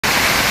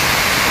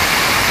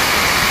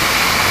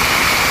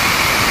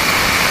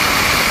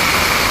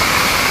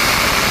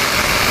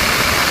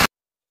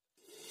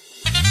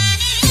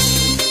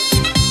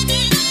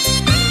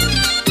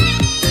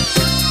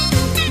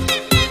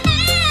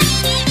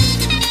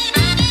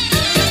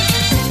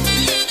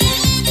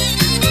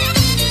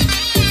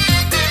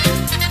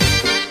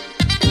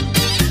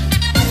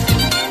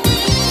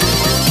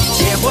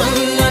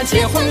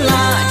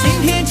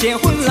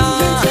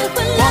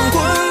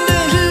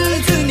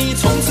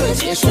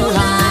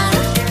啦，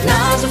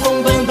那是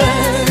红本本，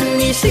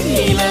你心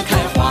意了开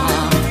花，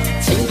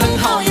亲朋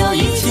好友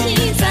一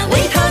起在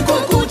为他过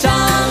鼓掌。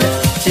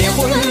结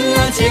婚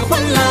啦，结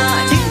婚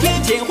啦，今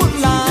天结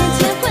婚啦，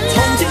从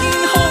今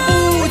后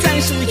不再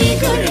是一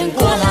个人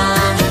过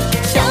啦，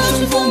孝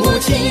顺父母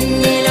亲，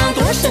你俩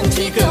多生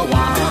几个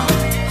娃，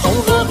红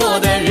火火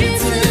的日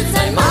子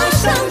在马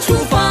上出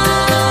发。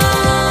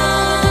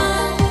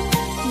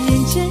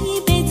人这一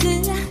辈子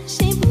啊，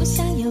谁不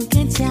想有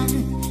个家？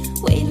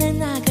为了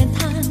那个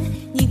他，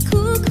你苦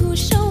苦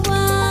守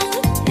望。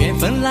缘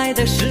分来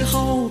的时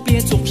候，别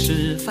总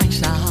是犯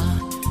傻，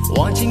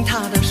握紧他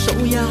的手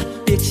呀，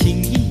别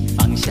轻易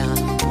放下。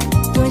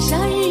多少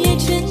日月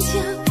春秋，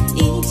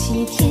一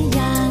起天涯，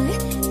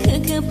磕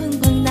磕碰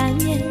碰难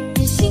免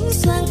是辛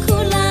酸苦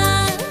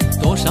辣。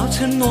多少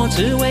承诺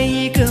只为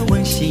一个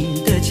温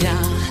馨的家，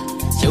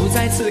就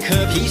在此刻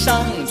披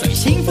上最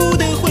幸福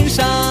的婚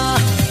纱。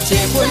结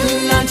婚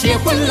啦，结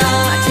婚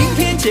啦，今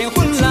天结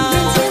婚啦，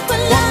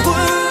黄昏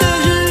的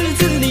日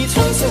子你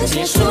从此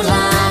结束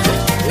啦，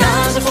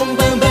那是红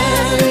本本，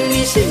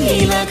你心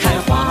意了开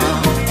花，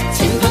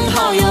亲朋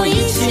好友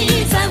一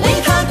起在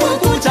为他过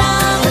鼓掌。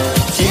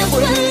结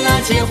婚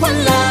啦，结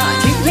婚啦，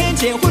今天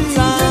结婚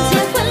啦，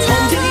从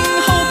今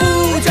后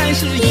不再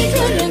是一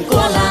个人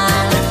过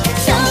啦，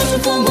孝顺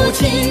父母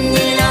亲，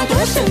你俩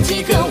多生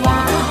几个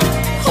娃，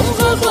红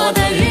火火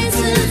的日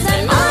子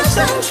在马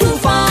上出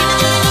发。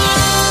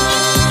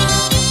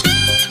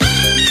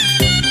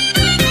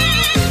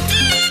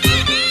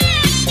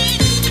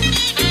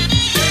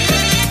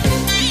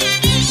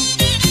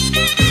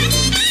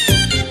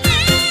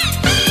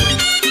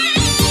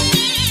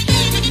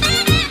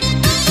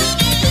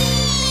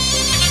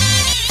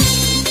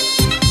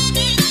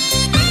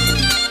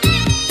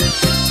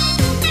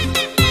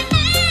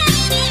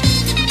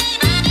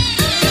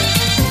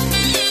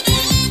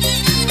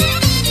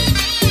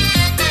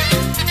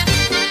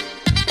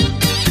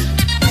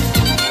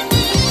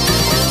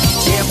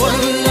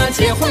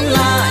结婚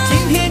啦，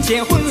今天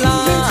结婚啦，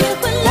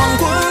黄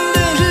昏的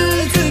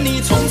日子你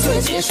从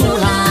此结束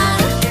啦，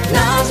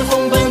那是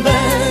红本本，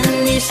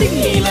你心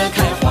意了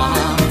开花，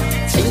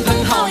亲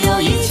朋好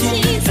友一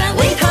起在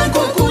为他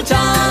过鼓掌。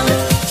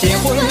结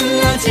婚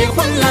啦，结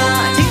婚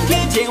啦，今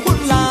天结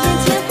婚啦，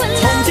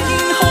从今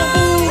后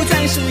不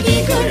再是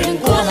一个人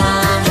过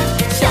啦，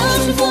孝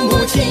顺父母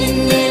亲，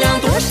你俩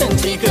多生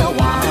几个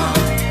娃，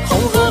红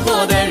火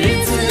火的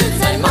日子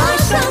在马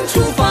上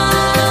出发。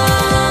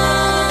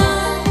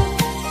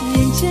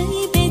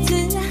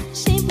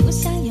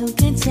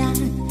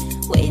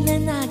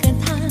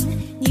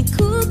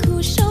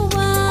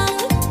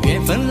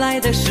缘分来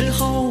的时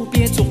候，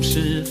别总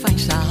是犯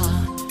傻，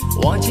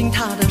握紧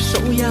他的手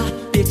呀，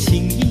别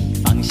轻易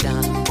放下。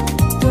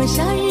多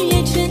少日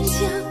月春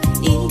秋，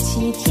一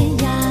起天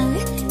涯，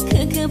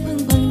磕磕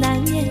碰碰难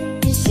免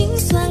是辛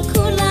酸苦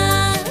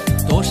辣。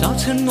多少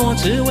承诺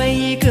只为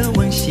一个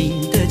温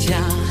馨的家，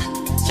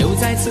就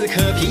在此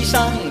刻披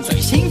上最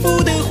幸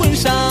福的婚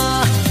纱。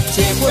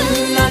结婚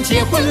啦，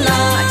结婚啦，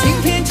今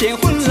天结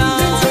婚啦，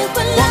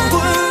黄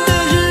昏的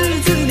日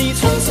子你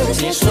从此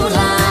结束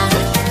啦，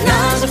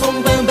那是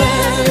红本本，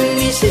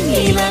你心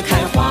意了开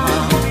花，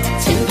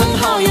亲朋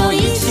好友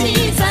一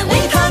起在为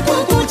他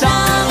过鼓掌。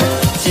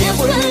结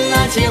婚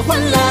啦，结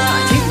婚啦，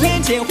今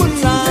天结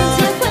婚啦，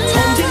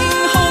从今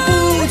后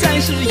不再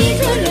是一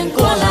个人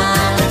过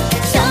啦，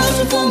孝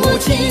顺父母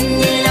亲，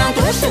你俩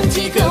多生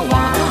几个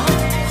娃，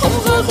红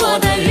火火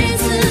的日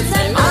子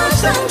在马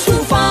上出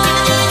发。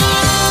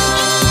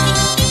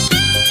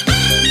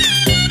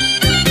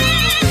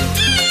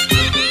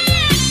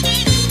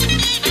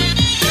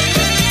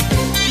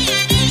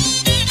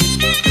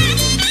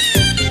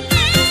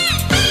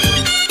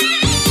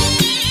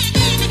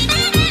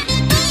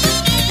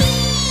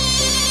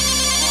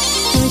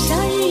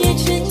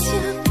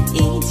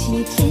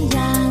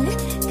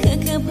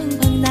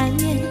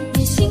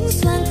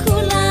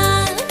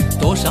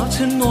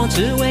承诺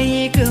只为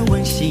一个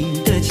温馨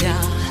的家，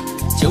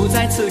就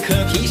在此刻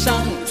披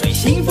上最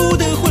幸福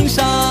的婚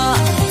纱。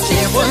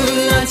结婚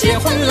啦，结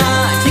婚啦，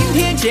今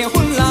天结婚